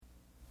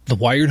The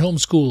Wired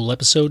Homeschool,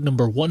 episode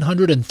number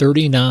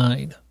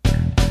 139.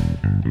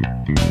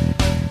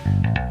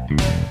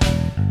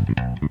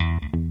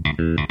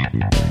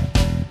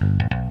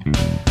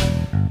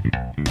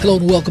 Hello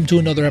and welcome to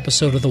another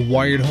episode of The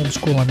Wired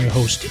Homeschool. I'm your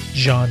host,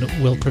 John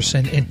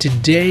Wilkerson, and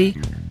today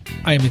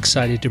I am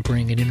excited to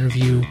bring an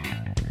interview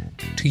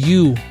to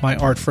you, my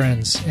art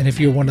friends. And if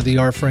you're one of the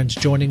art friends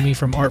joining me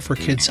from Art for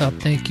Kids Hub,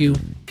 thank you.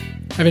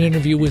 I have an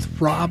interview with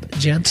Rob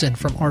Jensen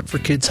from Art for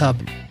Kids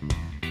Hub.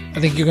 I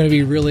think you're going to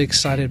be really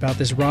excited about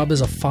this. Rob is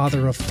a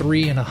father of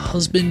 3 and a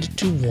husband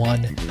to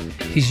 1.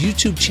 His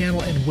YouTube channel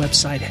and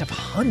website have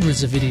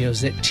hundreds of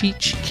videos that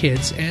teach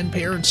kids and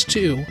parents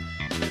too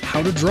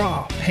how to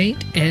draw,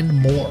 paint,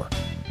 and more.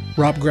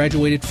 Rob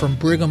graduated from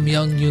Brigham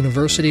Young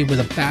University with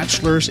a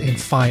bachelor's in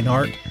fine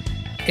art,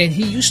 and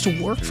he used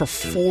to work for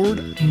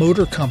Ford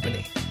Motor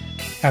Company.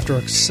 After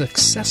a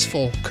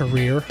successful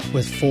career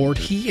with Ford,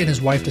 he and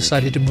his wife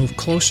decided to move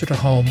closer to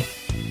home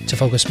to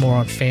focus more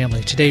on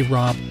family. Today,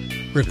 Rob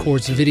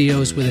records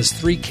videos with his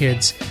 3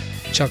 kids,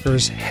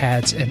 Chuckers,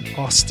 Hads, and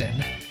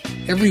Austin,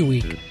 every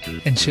week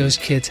and shows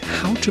kids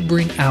how to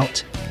bring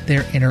out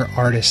their inner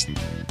artist.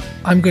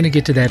 I'm going to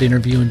get to that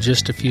interview in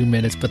just a few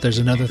minutes, but there's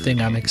another thing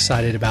I'm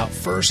excited about.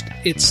 First,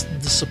 it's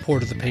the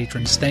support of the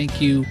patrons.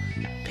 Thank you,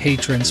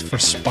 patrons, for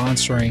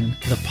sponsoring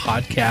the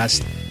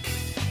podcast.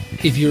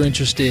 If you're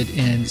interested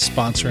in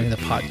sponsoring the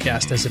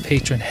podcast as a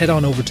patron, head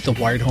on over to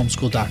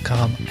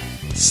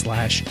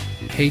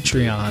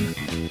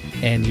thewiredhomeschool.com/Patreon,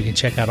 and you can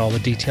check out all the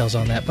details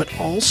on that. But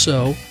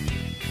also,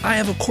 I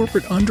have a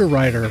corporate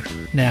underwriter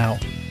now.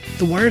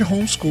 The Wired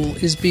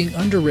Homeschool is being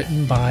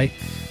underwritten by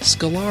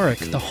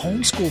Scholaric, the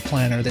homeschool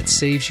planner that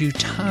saves you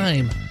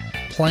time.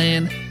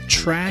 Plan,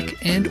 track,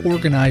 and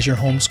organize your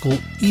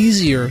homeschool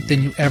easier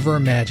than you ever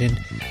imagined.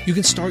 You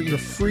can start your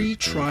free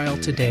trial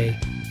today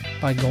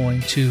by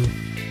going to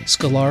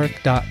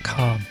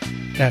Scholaric.com.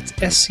 That's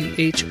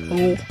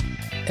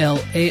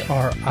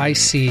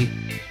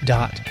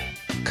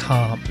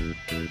SCHOLARIC.com.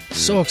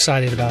 So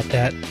excited about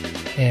that,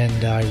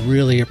 and I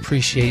really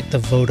appreciate the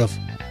vote of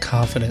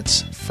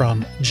confidence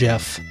from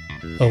Jeff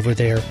over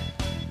there.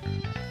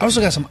 I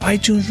also got some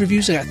iTunes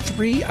reviews. I got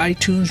 3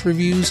 iTunes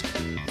reviews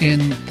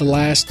in the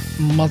last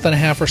month and a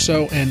half or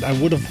so, and I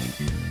would have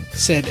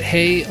said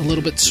hey a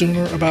little bit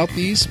sooner about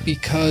these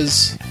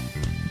because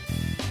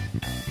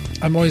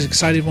I'm always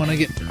excited when I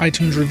get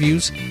iTunes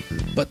reviews,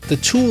 but the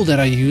tool that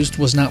I used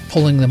was not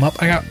pulling them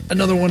up. I got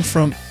another one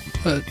from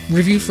a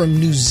review from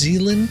New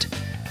Zealand.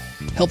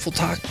 Helpful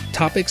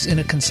topics in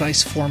a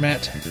concise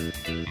format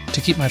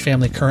to keep my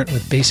family current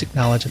with basic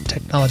knowledge of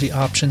technology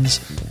options,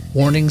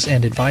 warnings,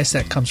 and advice.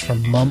 That comes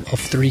from Mum of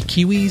 3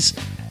 Kiwis.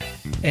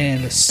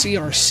 And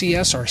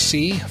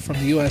CRCSRC from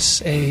the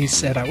USA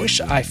said, I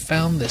wish I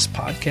found this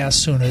podcast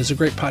sooner. It's a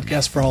great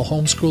podcast for all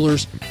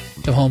homeschoolers.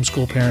 If a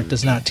homeschool parent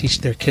does not teach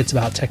their kids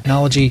about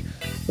technology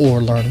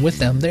or learn with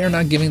them, they are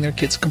not giving their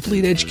kids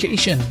complete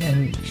education.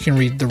 And you can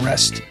read the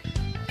rest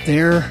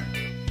there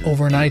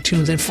over in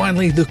iTunes. And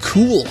finally, the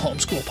Cool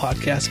Homeschool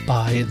Podcast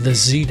by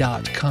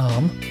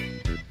thez.com.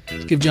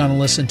 Give John a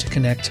listen to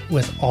connect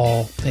with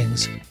all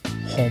things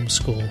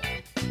homeschool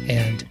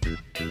and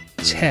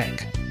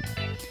tech.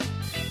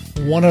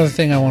 One other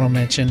thing I want to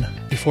mention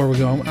before we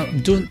go,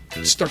 I'm going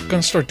to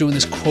start doing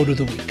this quote of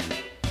the week,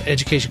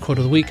 education quote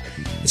of the week.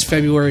 It's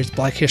February, it's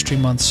Black History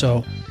Month,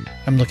 so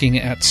I'm looking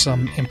at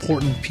some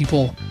important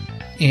people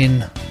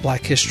in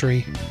Black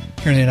history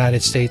here in the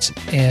United States,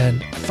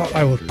 and I thought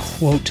I would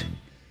quote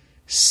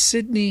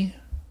Sidney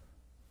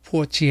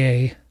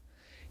Poitier.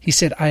 He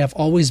said, I have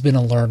always been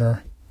a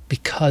learner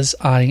because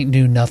I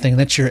knew nothing.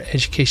 That's your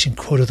education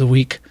quote of the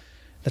week.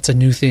 That's a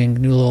new thing,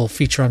 new little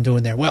feature I'm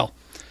doing there. Well,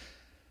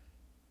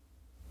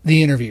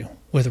 the interview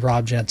with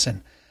Rob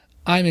Jensen.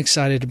 I'm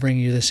excited to bring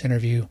you this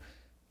interview.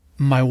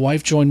 My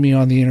wife joined me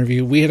on the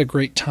interview. We had a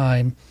great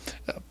time.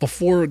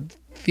 Before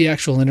the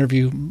actual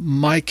interview,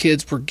 my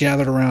kids were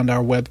gathered around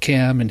our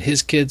webcam, and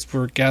his kids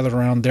were gathered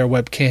around their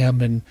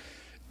webcam, and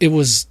it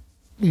was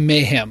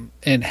mayhem.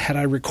 And had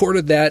I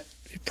recorded that,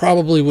 it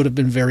probably would have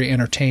been very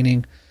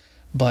entertaining,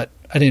 but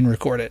I didn't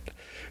record it.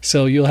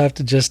 So you'll have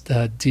to just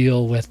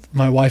deal with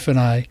my wife and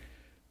I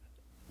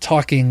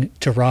talking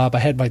to Rob. I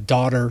had my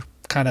daughter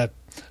kind of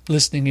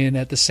listening in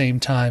at the same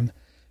time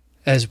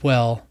as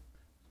well.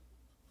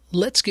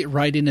 Let's get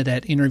right into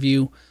that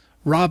interview.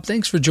 Rob,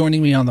 thanks for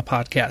joining me on the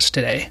podcast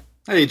today.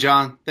 Hey,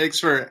 John. Thanks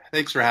for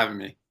having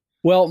me.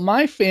 Well,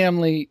 my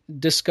family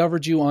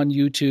discovered you on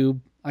YouTube.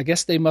 I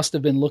guess they must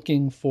have been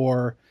looking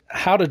for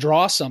how to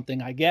draw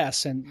something, I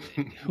guess, and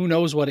who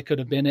knows what it could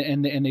have been.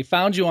 And they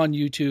found you on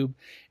YouTube,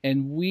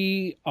 and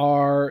we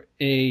are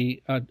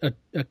a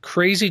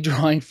crazy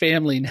drawing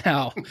family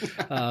now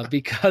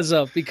because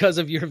of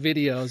your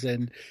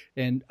videos.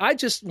 And I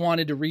just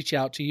wanted to reach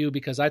out to you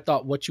because I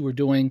thought what you were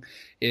doing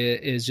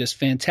is just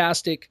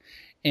fantastic,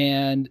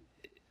 and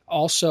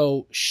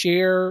also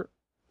share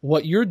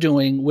what you're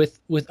doing with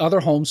other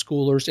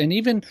homeschoolers and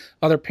even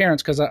other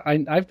parents, because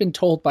I've been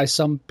told by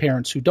some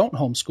parents who don't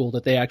homeschool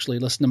that they actually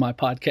listen to my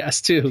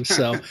podcast too.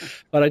 So,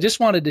 but I just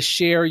wanted to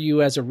share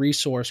you as a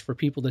resource for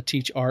people to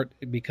teach art,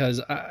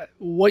 because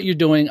what you're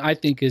doing, I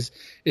think, is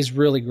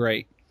really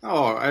great.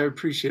 Oh, I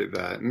appreciate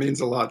that. It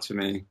means a lot to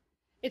me.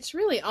 It's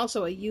really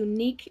also a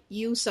unique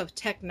use of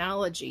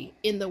technology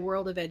in the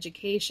world of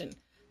education.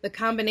 The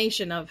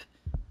combination of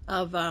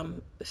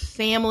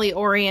family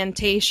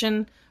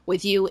orientation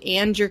with you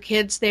and your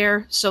kids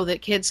there so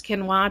that kids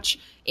can watch,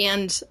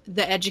 and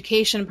the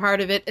education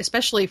part of it,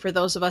 especially for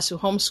those of us who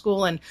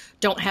homeschool and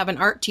don't have an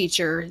art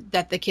teacher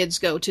that the kids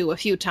go to a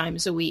few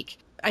times a week.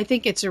 I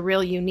think it's a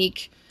real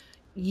unique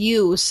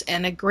use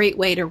and a great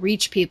way to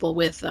reach people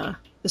with the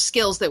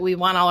skills that we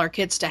want all our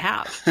kids to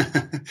have.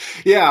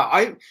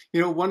 Yeah,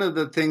 one of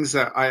the things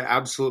that I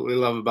absolutely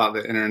love about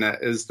the internet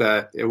is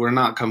that we're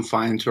not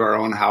confined to our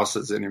own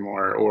houses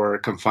anymore, or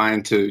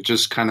confined to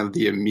just kind of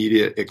the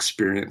immediate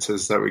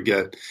experiences that we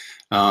get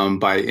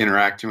by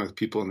interacting with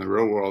people in the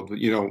real world.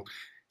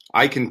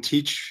 I can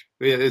teach.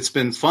 It's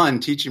been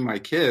fun teaching my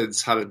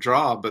kids how to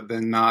draw, but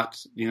then not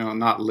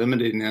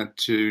limiting it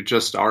to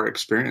just our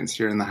experience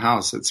here in the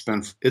house. It's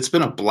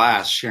been a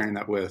blast sharing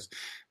that with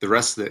the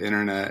rest of the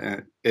internet,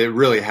 and it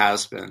really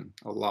has been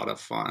a lot of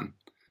fun.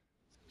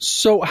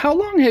 So how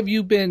long have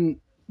you been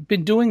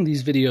doing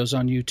these videos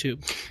on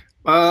YouTube?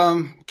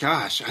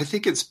 Gosh, I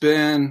think it's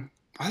been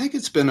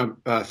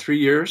 3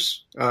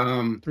 years.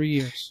 3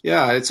 years.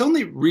 Yeah, it's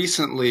only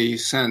recently,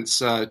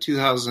 since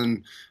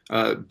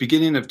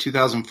beginning of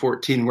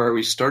 2014, where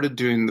we started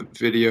doing the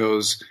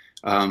videos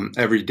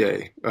every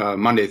day,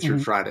 Monday through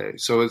Friday.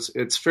 So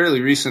it's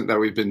fairly recent that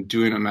we've been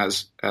doing them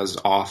as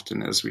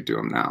often as we do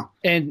them now.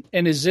 And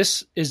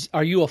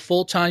are you a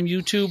full-time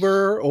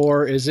YouTuber,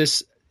 or is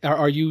this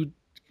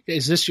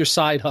your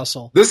side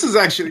hustle? This is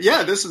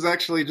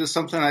actually just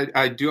something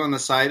I do on the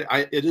side.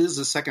 It is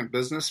a second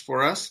business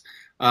for us.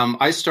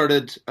 I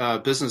started a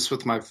business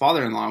with my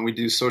father-in-law, and we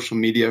do social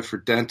media for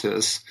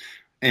dentists.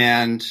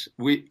 And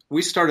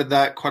we started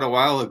that quite a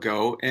while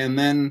ago. And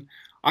then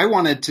I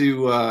wanted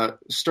to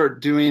start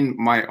doing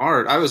my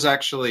art. I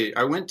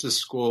went to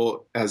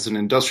school as an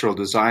industrial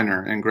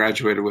designer and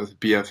graduated with a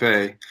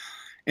BFA,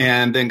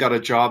 and then got a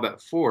job at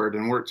Ford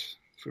and worked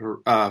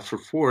for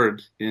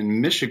Ford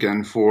in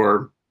Michigan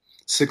for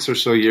 6 or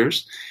so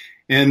years.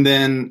 And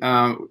then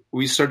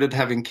we started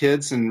having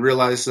kids and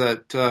realized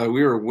that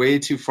we were way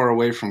too far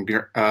away from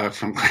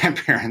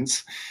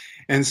grandparents.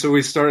 And so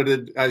I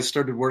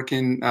started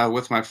working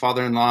with my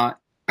father-in-law,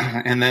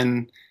 and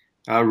then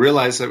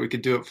realized that we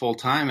could do it full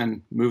time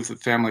and move the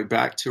family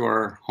back to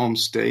our home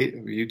state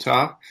of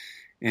Utah.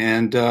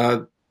 And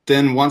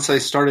then once I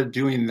started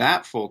doing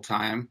that full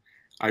time,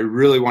 I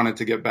really wanted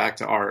to get back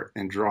to art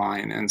and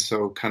drawing. And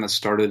so kind of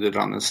started it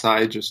on the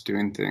side, just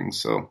doing things.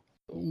 So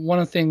one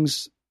of the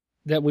things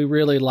that we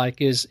really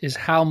like is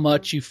how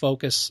much you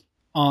focus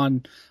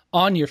on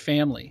your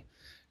family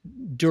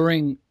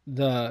during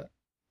the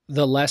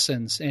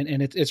lessons.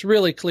 And it's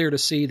really clear to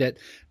see that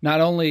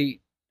not only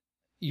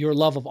your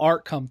love of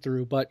art come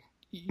through, but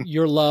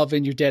your love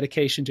and your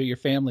dedication to your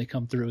family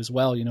come through as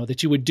well.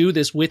 That you would do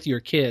this with your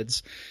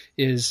kids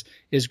is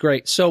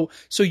great. So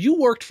you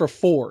worked for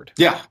Ford.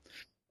 Yeah.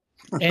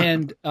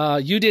 And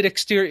you did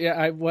exterior.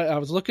 I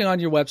was looking on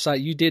your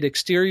website. You did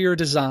exterior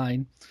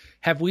design.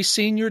 Have we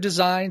seen your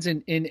designs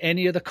in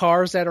any of the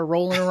cars that are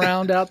rolling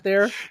around out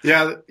there?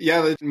 Yeah,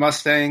 the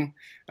Mustang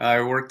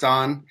I worked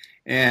on.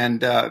 And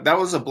that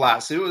was a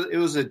blast. It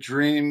was a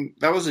dream.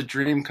 That was a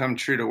dream come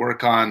true to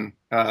work on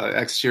the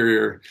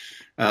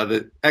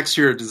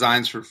exterior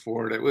designs for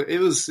Ford. It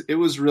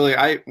was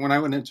really, when I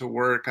went into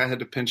work, I had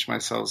to pinch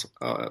myself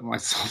a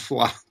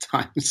lot of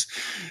times,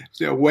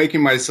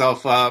 waking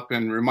myself up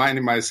and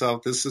reminding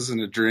myself this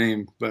isn't a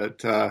dream.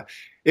 But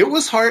it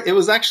was hard. It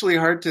was actually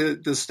hard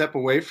to step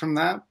away from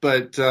that.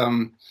 But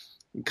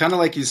kind of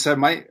like you said,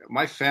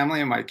 my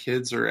family and my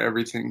kids are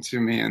everything to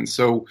me. And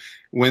so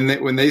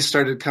when they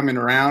started coming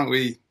around,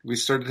 we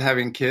started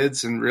having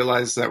kids and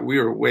realized that we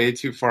were way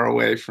too far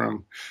away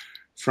from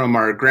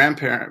their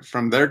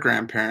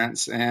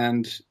grandparents,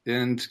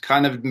 and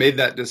kind of made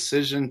that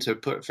decision to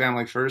put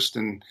family first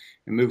and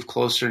move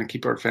closer and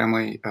keep our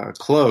family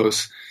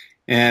close.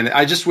 And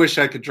I just wish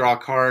I could draw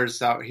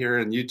cars out here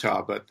in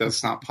Utah, but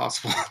that's not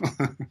possible.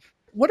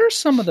 What are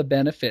some of the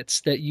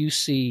benefits that you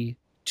see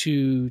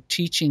to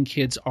teaching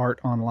kids art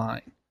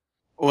online?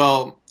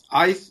 Well,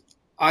 I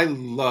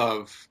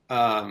love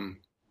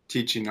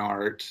teaching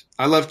art.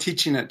 I love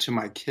teaching it to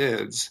my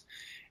kids.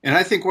 And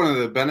I think one of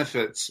the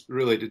benefits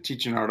really to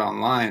teaching art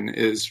online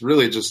is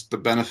really just the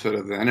benefit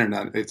of the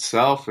internet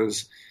itself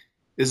is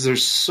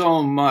there's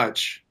so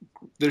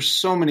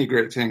many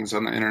great things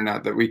on the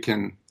internet that we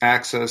can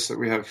access, that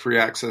we have free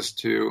access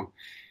to.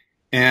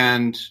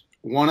 And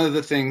one of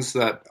the things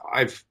that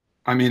I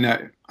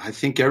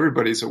think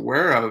everybody's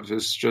aware of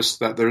is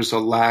just that there's a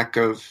lack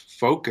of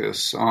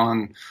focus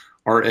on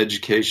our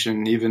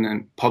education, even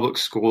in public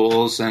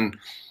schools. And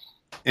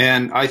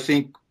I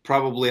think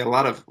probably a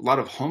lot of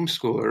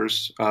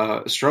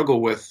homeschoolers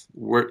struggle with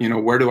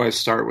where do I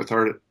start with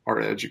art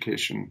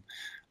education.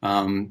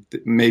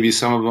 Maybe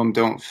some of them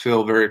don't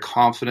feel very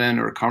confident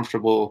or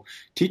comfortable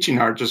teaching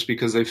art just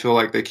because they feel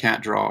like they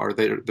can't draw, or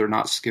they're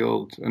not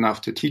skilled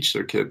enough to teach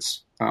their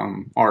kids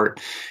art.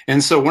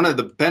 And so one of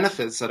the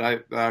benefits that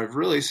I've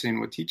really seen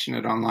with teaching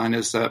it online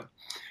is that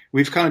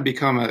we've kind of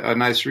become a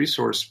nice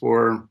resource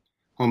for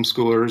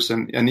homeschoolers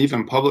and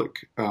even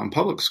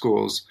public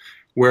schools,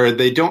 where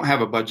they don't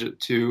have a budget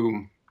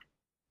to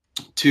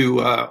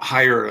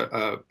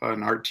hire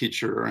an art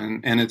teacher,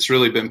 and it's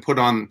really been put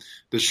on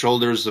the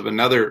shoulders of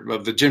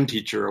the gym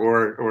teacher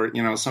or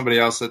somebody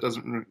else that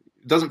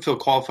doesn't feel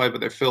qualified, but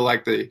they feel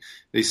like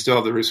they still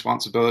have the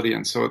responsibility.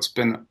 And so it's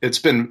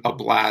been a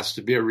blast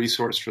to be a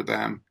resource for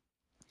them.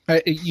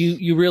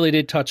 You really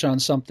did touch on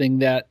something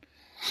that,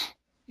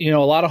 a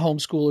lot of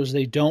homeschoolers,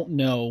 they don't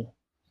know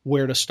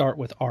where to start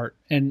with art.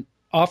 And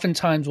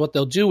oftentimes what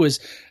they'll do is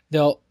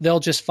they'll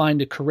just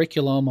find a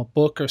curriculum, a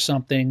book or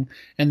something,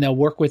 and they'll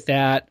work with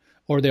that,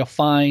 or they'll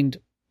find,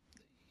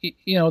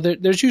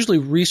 there's usually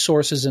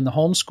resources in the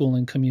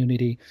homeschooling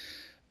community,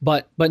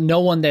 but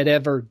no one that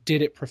ever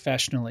did it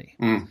professionally.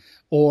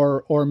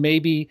 Or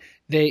maybe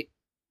they're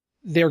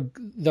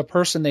the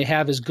person they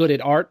have is good at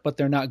art, but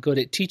they're not good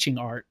at teaching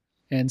art.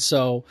 And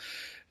so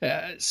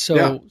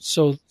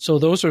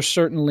those are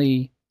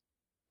certainly,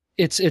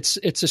 it's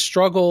a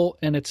struggle,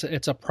 and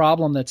it's a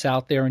problem that's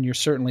out there, and you're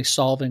certainly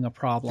solving a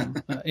problem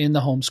in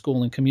the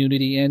homeschooling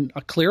community, and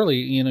clearly,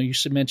 you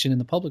should mention in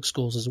the public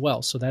schools as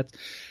well. So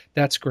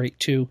that's great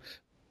too.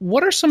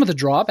 What are some of the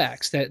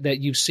drawbacks that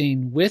you've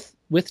seen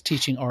with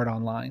teaching art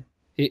online,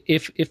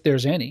 if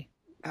there's any?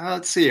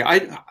 Let's see.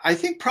 I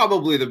think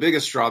probably the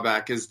biggest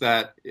drawback is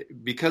that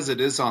because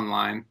it is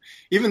online,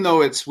 even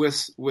though it's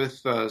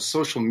with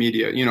social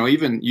media,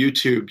 even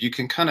YouTube, you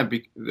can kind of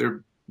be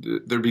there.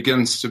 There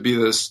begins to be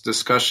this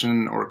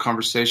discussion or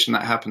conversation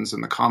that happens in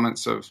the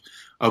comments of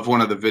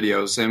one of the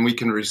videos, and we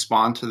can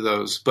respond to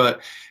those. But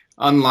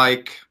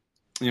unlike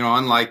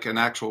an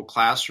actual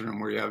classroom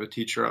where you have a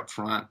teacher up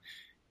front,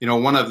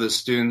 one of the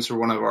students or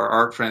one of our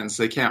art friends,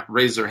 they can't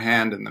raise their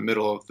hand in the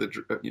middle of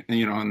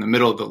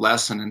the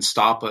lesson and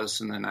stop us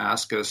and then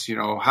ask us,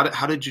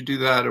 how did you do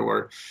that?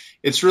 Or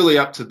it's really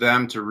up to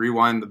them to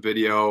rewind the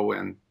video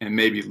and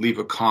maybe leave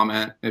a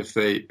comment if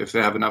they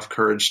have enough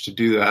courage to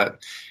do that,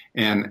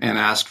 and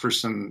ask for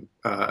some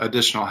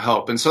additional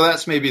help. And so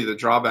that's maybe the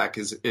drawback,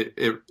 is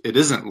it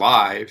isn't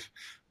live,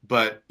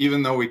 but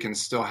even though we can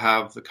still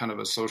have the kind of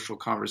a social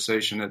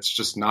conversation, it's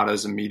just not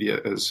as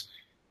immediate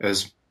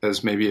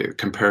as maybe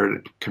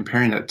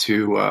comparing it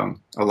to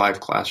a live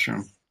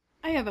classroom.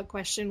 I have a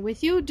question.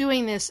 With you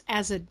doing this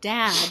as a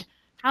dad,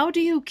 how do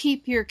you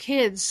keep your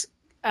kids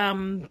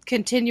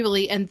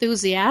continually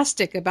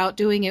enthusiastic about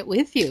doing it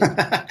with you?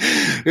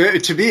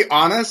 To be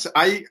honest,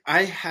 I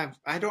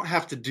don't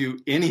have to do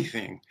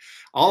anything.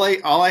 All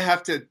I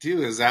have to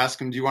do is ask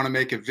them, do you want to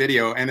make a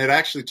video? And it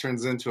actually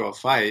turns into a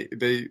fight.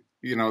 They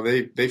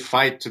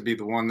fight to be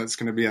the one that's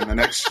going to be in the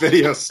next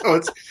video. So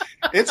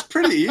it's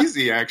pretty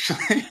easy,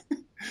 actually.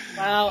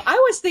 Wow. I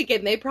was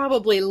thinking they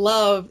probably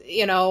love,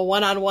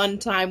 one-on-one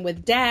time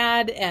with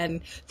Dad,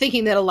 and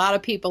thinking that a lot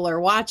of people are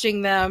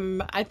watching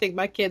them. I think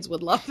my kids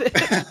would love it.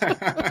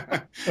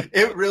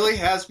 It really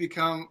has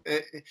become,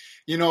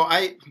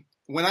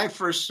 when I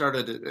first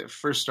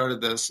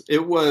started this,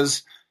 it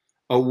was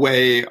a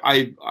way,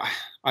 I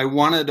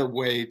wanted a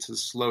way to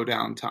slow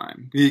down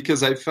time,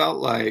 because I felt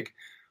like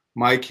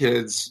my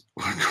kids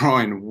were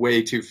growing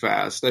way too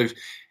fast.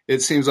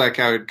 It seems like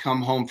I would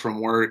come home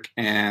from work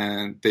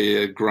and they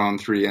had grown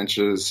 3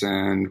 inches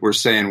and were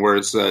saying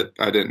words that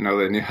I didn't know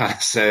they knew how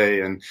to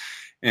say,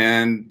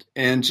 and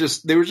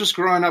just they were just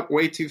growing up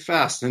way too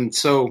fast. And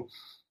so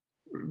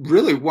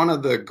really one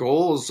of the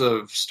goals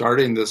of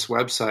starting this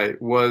website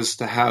was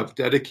to have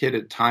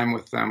dedicated time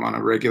with them on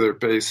a regular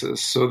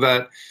basis, so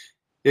that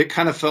it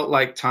kind of felt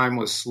like time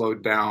was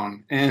slowed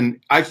down. And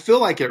I feel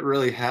like it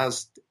really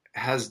has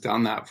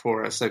done that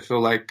for us. I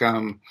feel like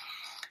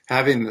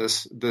having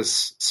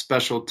this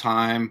special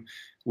time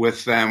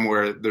with them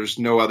where there's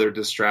no other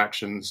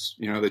distractions,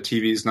 the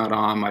TV's not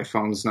on, my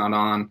phone's not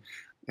on,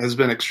 has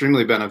been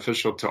extremely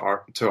beneficial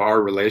to our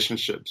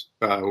relationships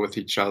with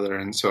each other.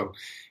 And so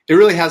it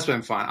really has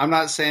been fun. I'm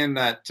not saying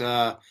that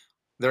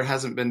there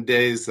hasn't been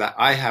days that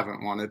I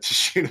haven't wanted to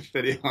shoot a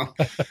video,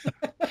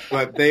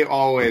 but they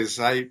always,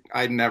 I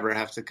never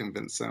have to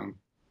convince them.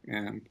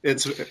 And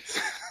it's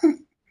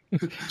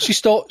She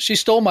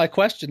stole my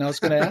question. I was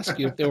going to ask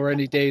you if there were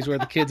any days where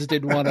the kids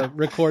didn't want to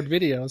record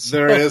videos.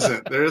 There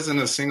isn't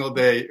a single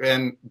day.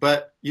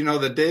 But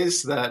the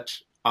days that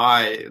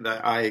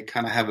I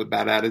kind of have a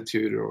bad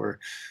attitude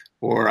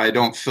or I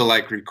don't feel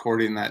like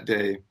recording that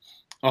day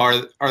are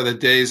the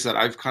days that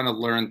I've kind of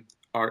learned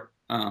are,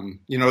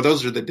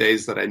 those are the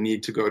days that I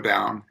need to go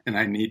down and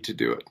I need to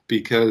do it,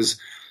 because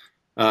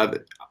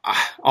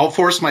I'll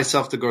force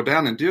myself to go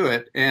down and do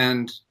it.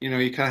 And, you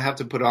kind of have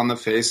to put on the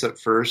face at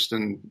first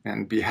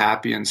and be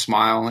happy and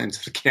smile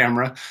into the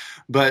camera.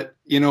 But,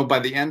 by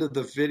the end of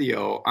the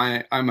video,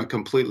 I'm a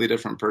completely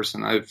different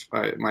person.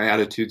 My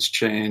attitude's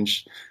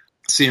changed.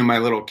 Seeing my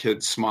little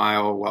kids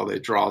smile while they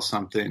draw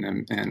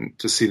something and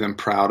to see them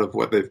proud of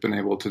what they've been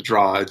able to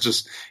draw,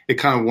 it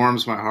kind of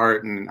warms my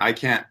heart, and I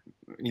can't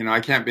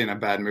be in a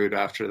bad mood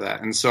after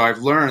that. And so I've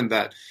learned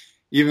that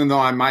even though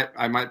I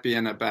might be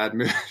in a bad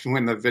mood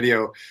when the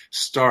video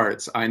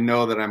starts, I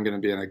know that I'm going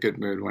to be in a good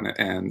mood when it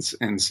ends.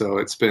 And so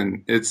it's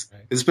been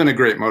a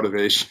great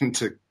motivation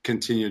to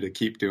continue to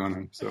keep doing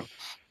them. So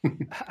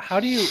how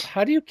do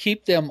you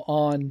keep them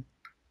on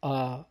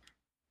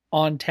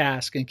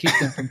task and keep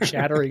them from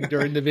chattering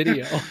during the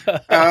video?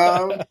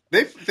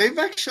 They've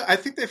actually, I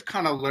think they've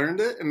kind of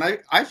learned it, and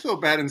I feel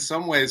bad in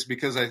some ways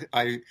because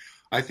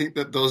I think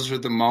that those are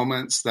the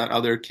moments that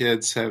other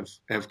kids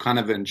have kind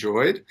of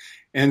enjoyed.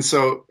 And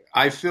so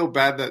I feel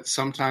bad that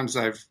sometimes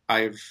I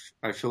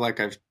feel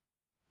like I've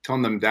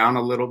toned them down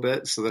a little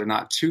bit so they're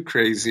not too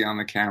crazy on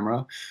the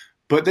camera,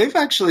 but they've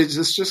actually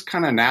just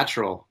kind of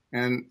natural.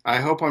 And I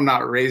hope I'm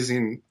not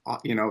raising,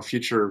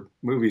 future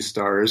movie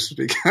stars,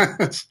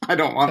 because I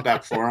don't want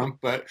that for them.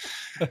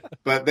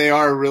 But they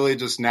are really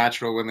just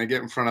natural when they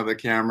get in front of the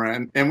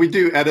camera. And we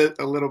do edit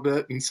a little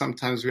bit, and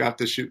sometimes we have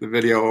to shoot the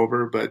video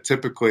over. But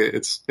typically,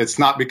 it's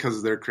not because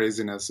of their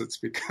craziness; it's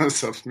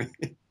because of me.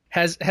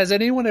 Has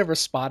anyone ever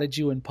spotted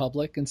you in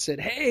public and said,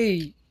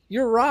 "Hey,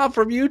 you're Rob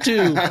from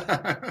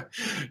YouTube"?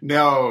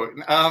 No,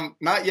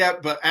 not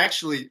yet. But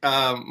actually,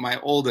 my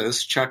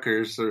oldest,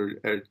 Chuckers, or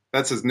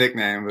that's his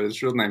nickname, but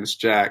his real name is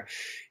Jack.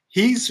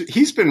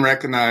 He's been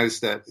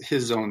recognized at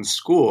his own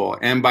school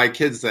and by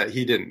kids that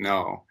he didn't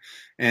know,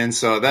 and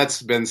so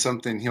that's been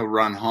something he'll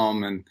run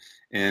home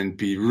and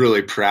be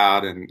really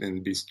proud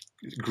and be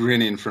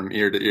grinning from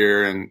ear to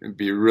ear and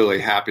be really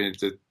happy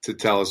to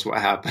tell us what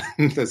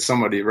happened, that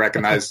somebody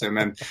recognized him.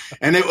 And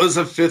it was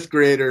a fifth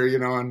grader,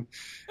 and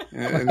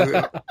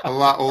a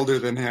lot older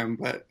than him,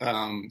 but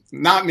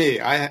not me.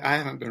 I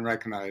haven't been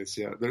recognized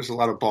yet. There's a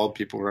lot of bald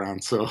people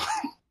around. So,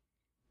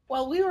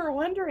 well, we were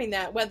wondering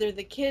that whether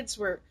the kids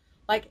were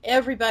like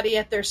everybody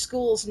at their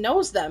schools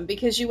knows them,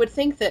 because you would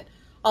think that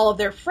all of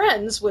their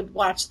friends would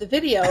watch the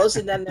videos,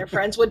 and then their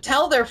friends would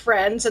tell their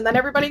friends, and then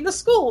everybody in the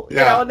school,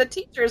 and the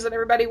teachers and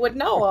everybody would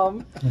know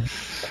them.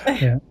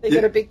 Yeah. They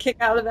get a big kick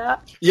out of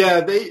that.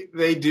 Yeah,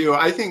 they do.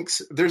 I think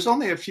there's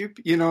only a few,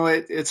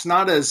 it's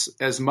not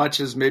as much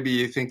as maybe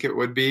you think it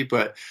would be,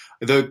 but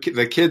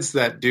the kids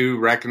that do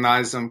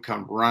recognize them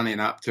come running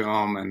up to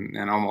them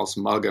and almost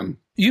mug them.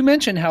 You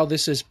mentioned how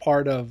this is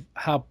part of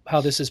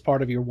how this is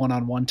part of your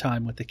one-on-one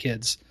time with the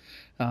kids.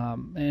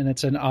 And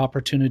it's an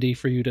opportunity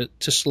for you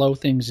to slow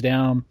things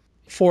down.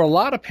 For a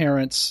lot of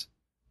parents,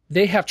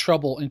 they have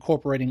trouble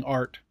incorporating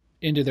art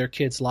into their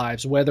kids'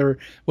 lives, whether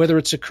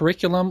it's a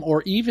curriculum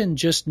or even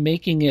just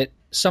making it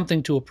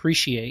something to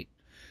appreciate.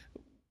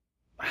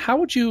 How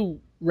would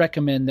you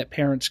recommend that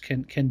parents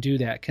can do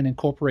that, can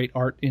incorporate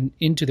art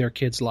into their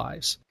kids'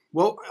 lives?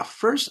 Well,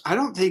 first, I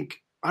don't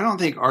think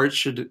art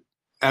should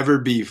ever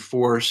be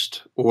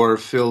forced or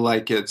feel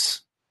like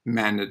it's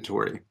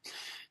mandatory.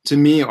 To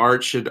me,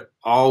 art should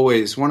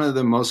always, one of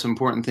the most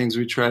important things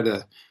we try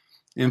to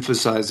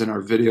emphasize in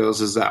our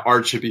videos is that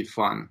art should be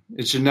fun.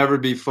 It should never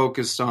be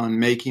focused on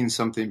making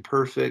something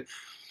perfect.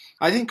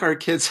 I think our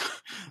kids,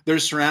 they're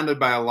surrounded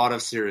by a lot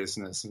of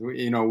seriousness.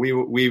 We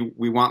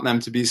want them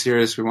to be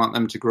serious. We want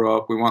them to grow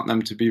up. We want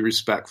them to be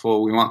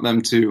respectful. We want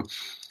them to,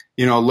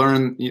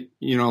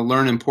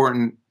 learn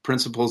important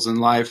principles in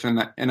life.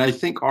 And I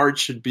think art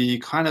should be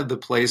kind of the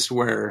place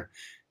where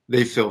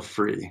they feel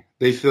free.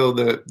 They feel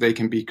that they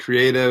can be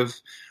creative.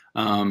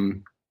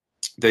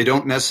 They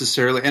don't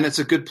necessarily, and it's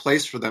a good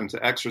place for them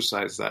to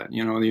exercise that.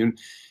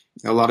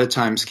 A lot of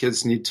times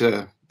kids need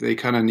to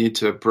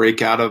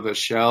break out of a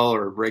shell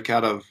or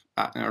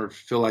or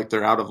feel like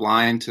they're out of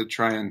line to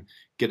try and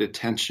get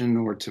attention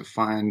or to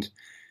find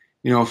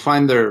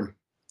their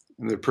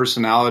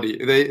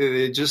personality.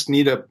 They just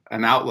need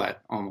an outlet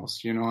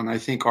almost, and I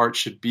think art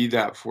should be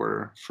that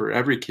for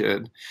every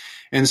kid.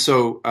 And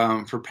so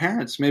for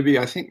parents, maybe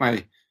I think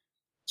my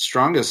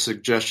strongest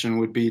suggestion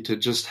would be to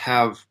just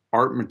have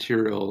art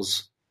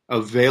materials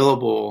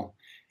available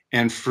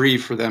and free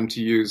for them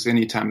to use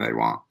anytime they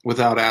want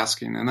without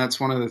asking. And that's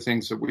one of the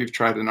things that we've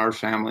tried in our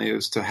family,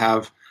 is to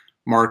have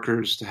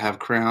markers, to have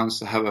crayons,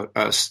 to have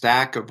a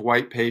stack of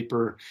white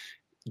paper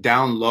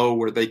down low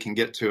where they can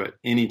get to it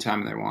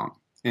anytime they want.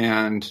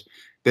 And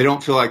they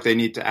don't feel like they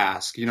need to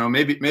ask.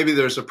 Maybe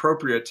there's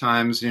appropriate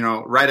times,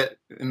 right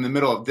in the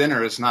middle of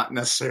dinner is not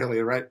necessarily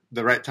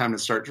the right time to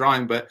start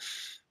drawing, but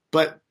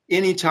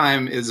any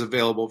time is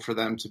available for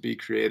them to be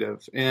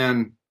creative.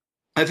 And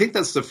I think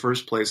that's the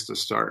first place to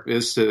start,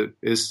 is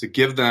to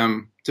give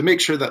them, to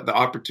make sure that the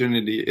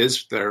opportunity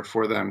is there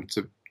for them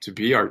to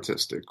be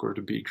artistic or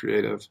to be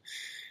creative.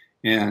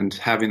 And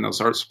having those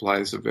art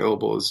supplies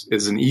available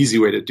is an easy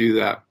way to do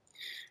that.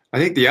 I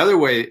think the other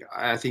way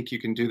I think you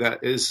can do that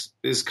is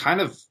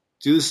kind of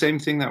do the same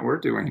thing that we're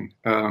doing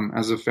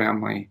as a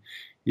family.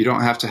 you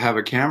don't have to have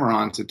a camera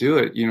on to do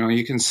it.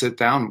 You can sit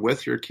down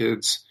with your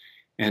kids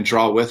and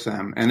draw with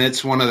them. And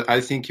it's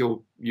I think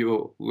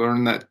you'll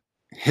learn that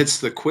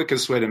it's the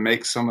quickest way to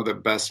make some of the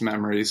best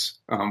memories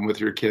with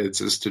your kids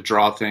is to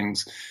draw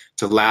things,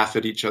 to laugh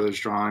at each other's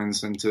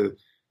drawings, and to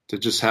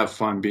just have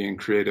fun being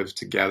creative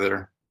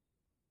together.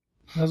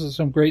 Those are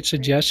some great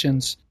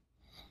suggestions.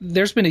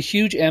 There's been a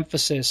huge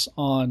emphasis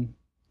on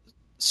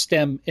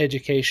STEM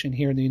education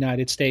here in the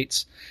United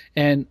States.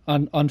 And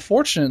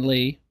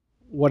unfortunately,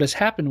 what has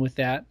happened with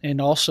that, and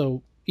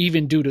also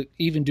even due to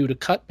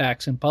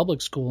cutbacks in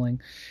public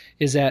schooling,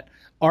 is that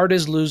art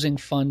is losing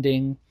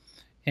funding,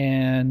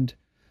 and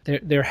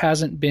there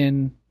hasn't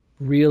been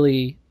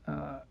really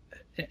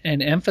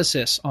an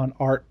emphasis on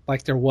art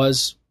like there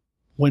was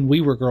when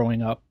we were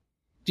growing up.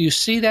 Do you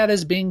see that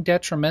as being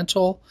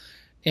detrimental?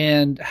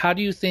 And how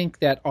do you think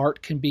that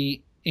art can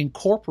be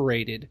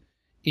incorporated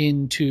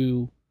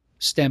into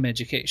STEM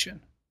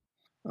education?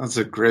 That's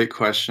a great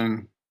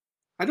question.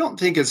 I don't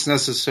think it's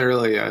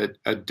necessarily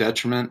a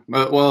detriment.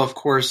 Well, of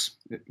course,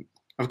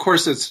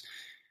 it's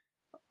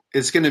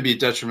going to be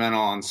detrimental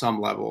on some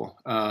level.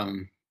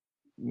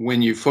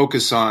 When you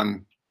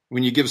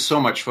give so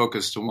much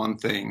focus to one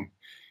thing,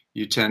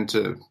 you tend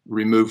to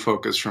remove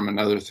focus from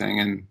another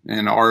thing.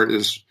 And art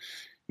is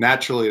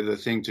naturally the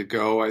thing to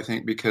go, I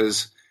think,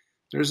 because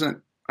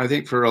I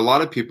think for a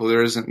lot of people,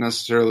 there isn't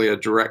necessarily a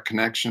direct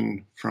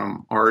connection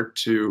from art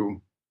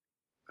to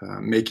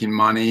making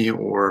money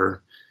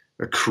or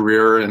a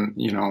career and,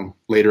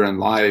 later in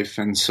life.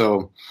 And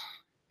so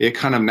it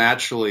kind of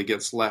naturally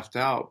gets left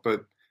out.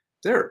 But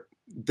there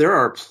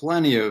are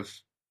plenty of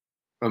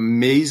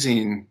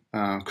amazing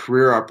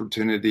career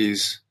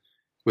opportunities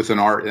with an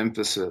art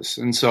emphasis.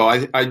 And so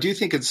I do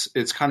think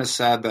it's kind of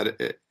sad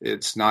that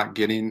it's not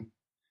getting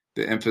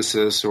the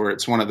emphasis, or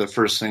it's one of the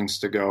first things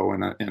to go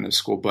in a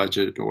school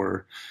budget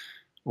or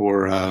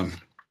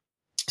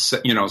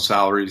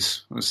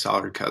salaries,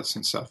 salary cuts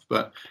and stuff.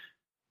 But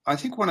I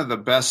think one of the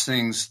best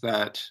things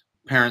that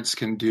parents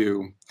can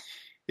do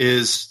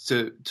is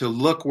to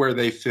look where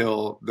they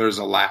feel there's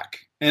a lack.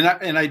 And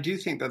I do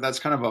think that that's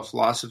kind of a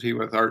philosophy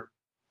with art,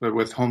 but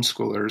with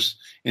homeschoolers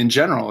in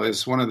general,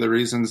 is one of the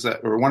reasons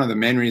one of the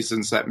main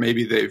reasons that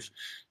maybe they've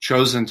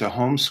chosen to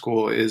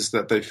homeschool is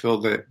that they feel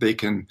that they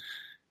can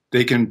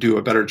do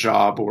a better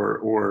job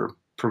or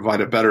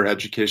provide a better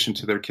education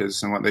to their kids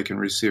than what they can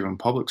receive in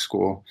public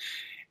school.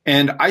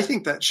 And I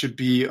think that should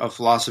be a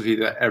philosophy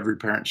that every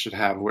parent should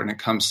have when it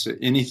comes to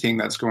anything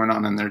that's going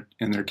on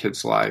in their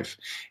kid's life.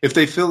 If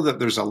they feel that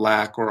there's a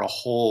lack or a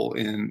hole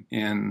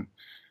in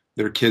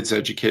their kids'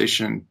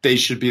 education, they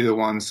should be the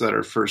ones that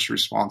are first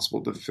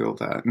responsible to fill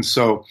that. And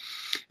so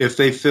if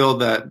they feel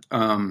that,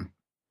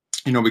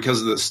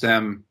 because of the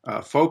STEM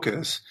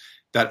focus,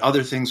 that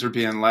other things are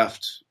being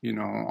left,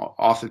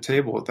 off the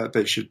table, that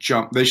they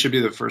should be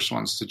the first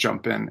ones to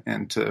jump in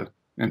and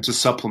to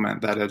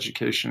supplement that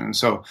education. And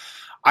so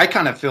I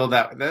kind of feel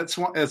that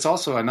it's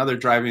also another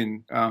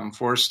driving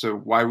force to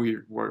why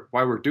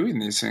we're doing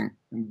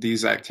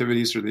these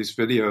activities or these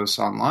videos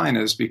online,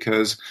 is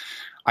because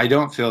I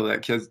don't feel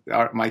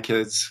that my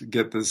kids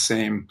get the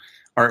same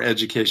art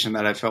education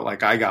that I felt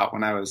like I got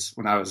when I was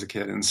a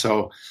kid. And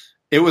so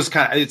it was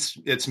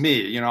it's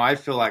me, I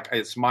feel like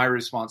it's my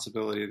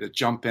responsibility to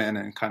jump in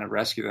and kind of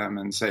rescue them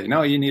and say,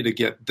 no, you need to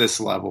get this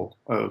level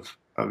of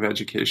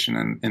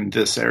education in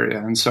this area.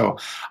 And so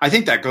I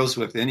think that goes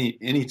with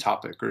any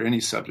topic or any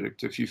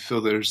subject. If you feel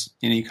there's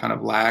any kind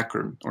of lack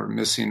or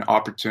missing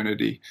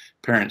opportunity,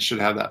 parents should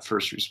have that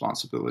first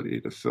responsibility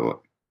to fill it.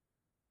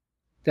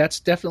 That's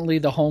definitely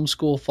the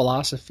homeschool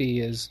philosophy.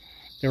 Is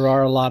there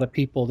are a lot of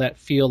people that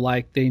feel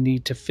like they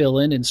need to fill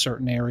in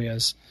certain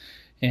areas.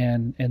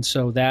 And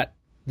so that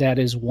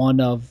is one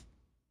of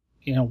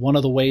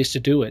the ways to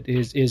do it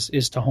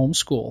is to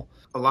homeschool.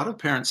 A lot of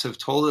parents have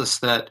told us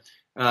that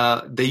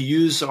they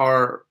use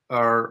our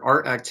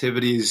art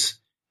activities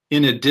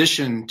in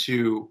addition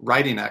to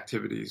writing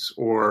activities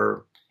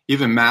or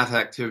even math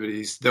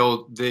activities.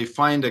 They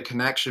find a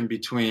connection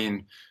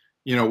between,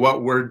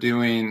 what we're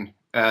doing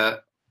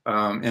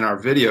in our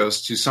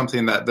videos to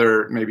something that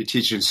they're maybe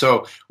teaching.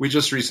 So we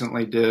just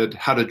recently did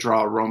how to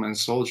draw a Roman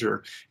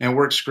soldier, and it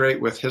works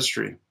great with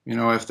history.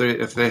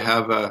 If they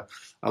have a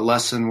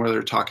lesson where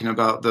they're talking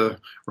about the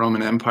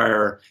Roman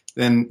Empire,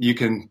 then you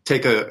can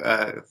take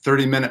a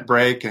 30-minute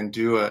break and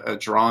do a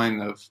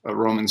drawing of a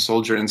Roman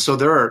soldier. And so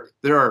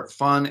there are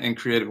fun and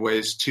creative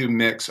ways to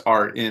mix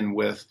art in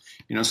with,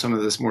 some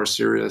of this more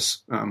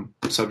serious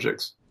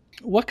subjects.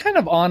 What kind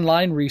of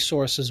online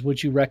resources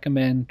would you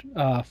recommend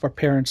for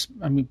parents?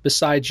 I mean,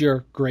 besides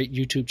your great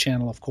YouTube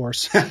channel, of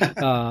course,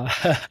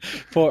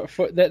 for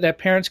that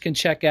parents can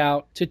check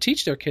out to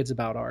teach their kids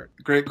about art?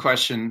 Great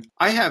question.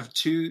 I have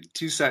two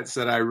sites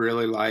that I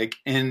really like,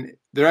 and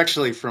they're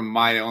actually from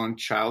my own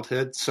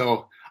childhood.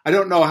 So I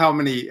don't know how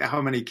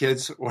many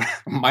kids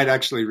might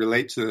actually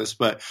relate to this,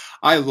 but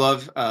I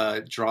love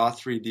Draw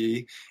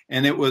 3D,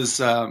 and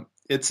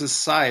it's a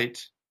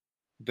site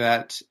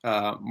that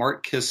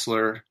Mark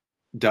Kistler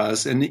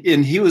does, and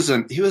he was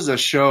a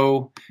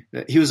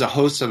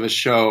host of a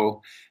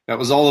show that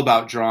was all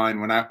about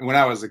drawing when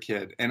I was a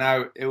kid. And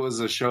it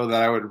was a show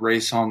that I would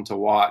race home to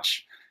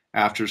watch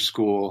after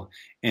school.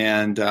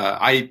 And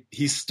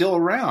he's still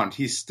around.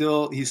 He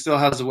still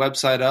has a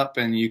website up,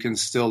 and you can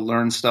still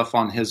learn stuff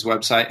on his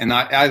website. And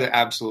I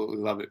absolutely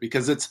love it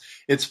because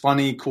it's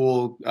funny,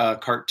 cool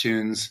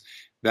cartoons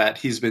that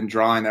he's been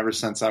drawing ever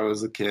since I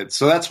was a kid.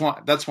 So that's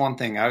one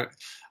thing I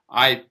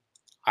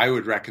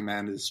would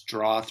recommend is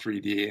Draw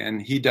 3D.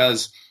 And he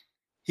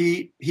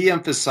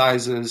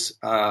emphasizes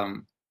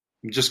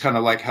just kind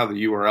of like how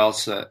the URL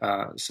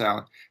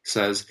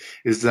says,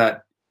 is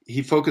that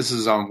he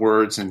focuses on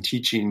words and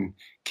teaching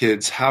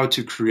kids how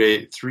to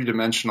create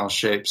three-dimensional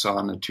shapes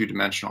on a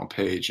two-dimensional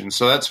page. And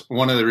so that's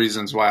one of the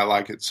reasons why I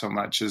like it so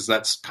much, is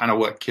that's kind of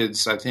what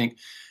kids, I think,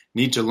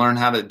 need to learn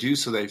how to do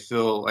so they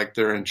feel like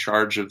they're in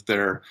charge of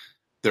their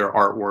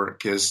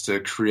artwork, is to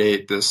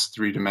create this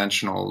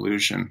three-dimensional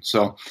illusion.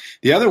 So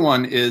the other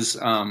one is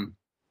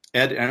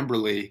Ed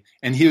Emberley,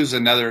 and he was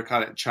another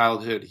kind of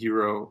childhood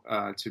hero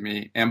to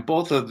me. And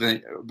both of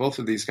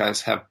these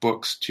guys have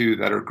books too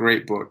that are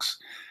great books.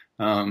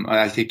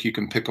 I think you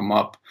can pick them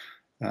up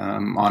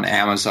on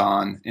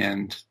Amazon,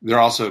 and they're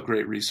also a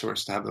great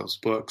resource to have those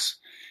books.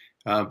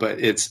 But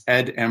it's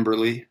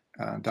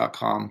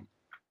edemberley.com.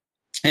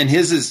 And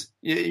his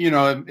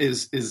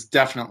is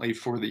definitely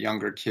for the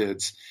younger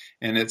kids,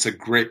 and it's a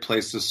great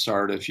place to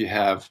start if you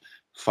have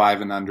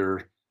 5 and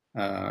under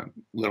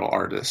little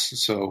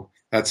artists. So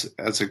that's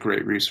a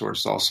great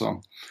resource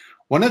also.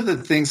 One of the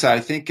things that I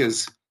think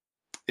is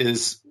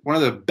one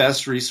of the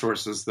best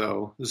resources,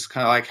 though, this is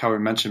kind of like how we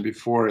mentioned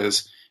before,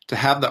 is to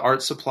have the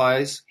art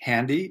supplies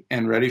handy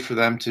and ready for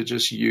them to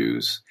just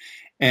use,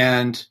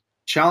 and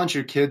challenge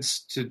your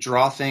kids to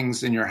draw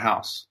things in your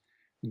house.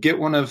 Get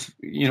one of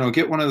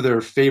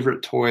their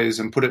favorite toys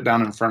and put it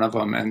down in front of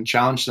them and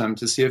challenge them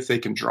to see if they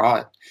can draw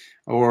it,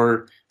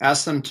 or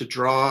ask them to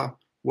draw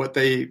what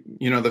the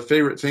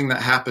favorite thing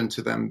that happened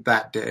to them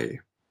that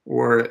day.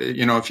 Or,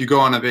 if you go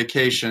on a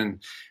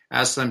vacation,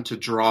 ask them to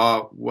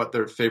draw what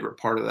their favorite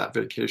part of that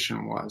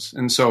vacation was.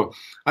 And so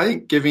I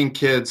think giving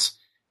kids,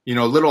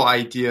 little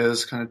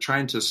ideas, kind of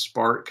trying to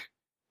spark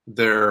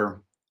their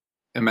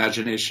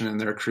imagination and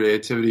their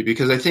creativity,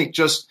 because I think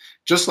just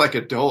like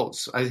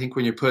adults, I think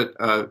when you put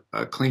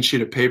a clean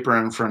sheet of paper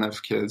in front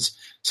of kids,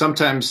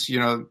 sometimes,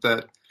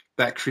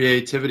 that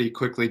creativity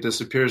quickly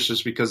disappears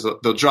just because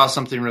they'll draw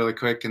something really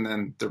quick and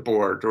then they're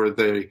bored, or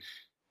they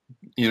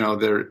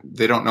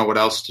don't know what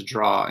else to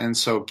draw. And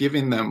so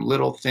giving them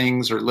little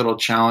things or little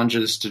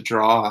challenges to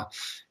draw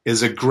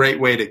is a great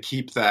way to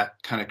keep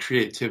that kind of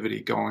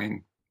creativity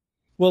going.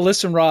 Well,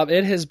 listen, Rob,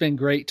 it has been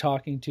great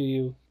talking to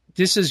you.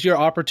 This is your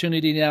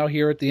opportunity now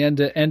here at the end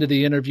of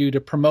the interview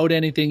to promote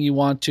anything you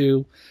want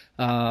to,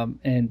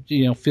 and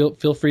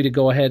feel free to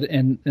go ahead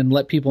and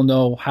let people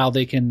know how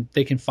they can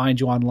find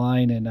you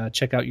online and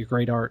check out your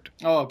great art.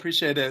 Oh,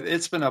 appreciate it.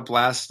 It's been a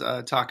blast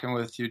talking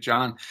with you,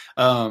 John.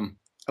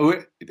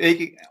 We're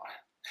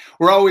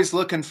always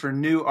looking for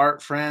new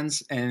art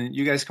friends, and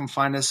you guys can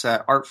find us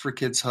at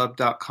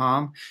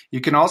artforkidshub.com.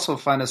 You can also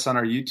find us on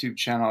our YouTube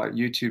channel at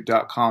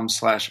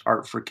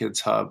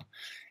youtube.com/artforkidshub.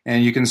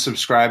 And you can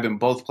subscribe in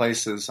both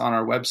places, on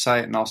our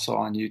website and also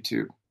on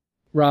YouTube.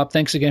 Rob,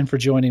 thanks again for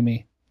joining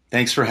me.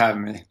 Thanks for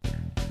having me.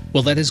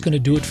 Well, that is going to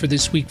do it for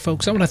this week,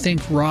 folks. I want to thank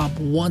Rob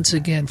once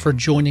again for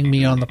joining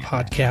me on the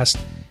podcast.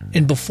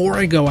 And before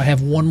I go, I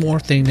have one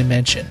more thing to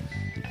mention.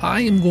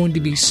 I am going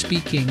to be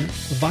speaking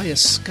via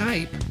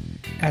Skype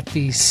at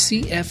the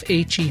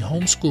CFHE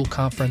Homeschool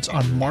Conference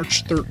on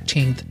March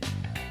 13th,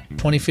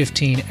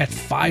 2015 at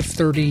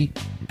 5:30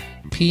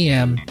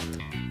 p.m.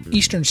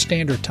 Eastern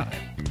Standard Time.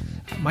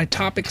 My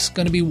topic's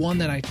going to be one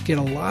that I get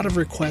a lot of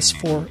requests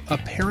for, a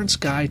parent's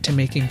guide to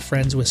making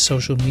friends with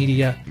social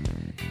media.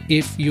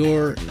 If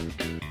you're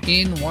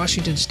in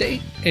Washington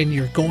State and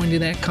you're going to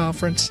that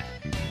conference,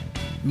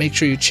 make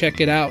sure you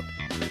check it out.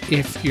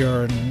 If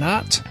you're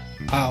not,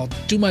 I'll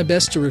do my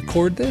best to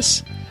record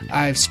this.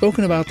 I've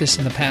spoken about this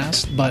in the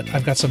past, but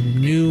I've got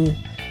some new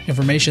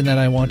information that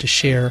I want to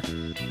share,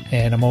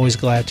 and I'm always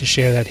glad to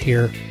share that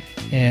here.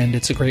 And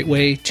it's a great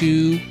way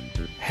to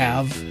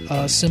have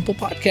a simple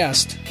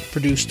podcast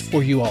produced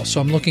for you all.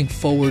 So I'm looking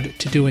forward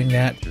to doing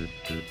that.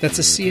 That's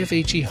a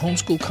CFHE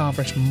Homeschool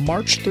Conference,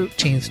 March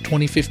 13th,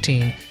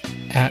 2015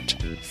 at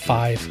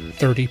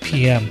 5:30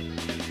 p.m.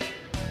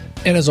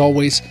 And as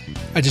always,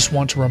 I just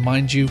want to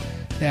remind you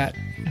that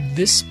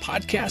this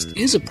podcast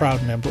is a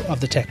proud member of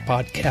the Tech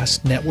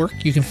Podcast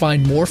Network. You can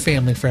find more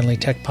family-friendly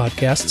tech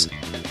podcasts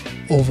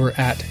over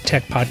at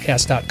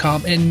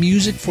techpodcast.com, and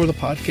music for the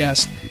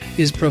podcast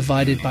is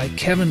provided by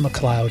Kevin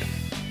MacLeod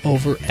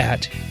over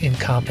at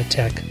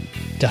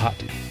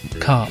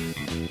incompetech.com.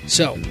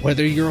 So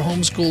whether you're a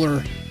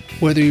homeschooler,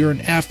 whether you're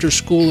an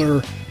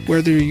after-schooler,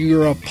 whether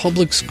you're a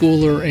public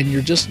schooler and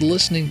you're just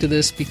listening to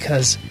this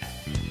because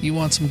you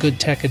want some good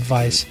tech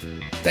advice,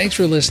 thanks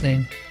for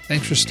listening.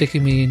 Thanks for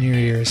sticking me in your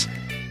ears.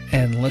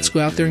 And let's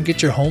go out there and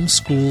get your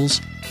homeschools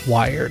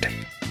wired.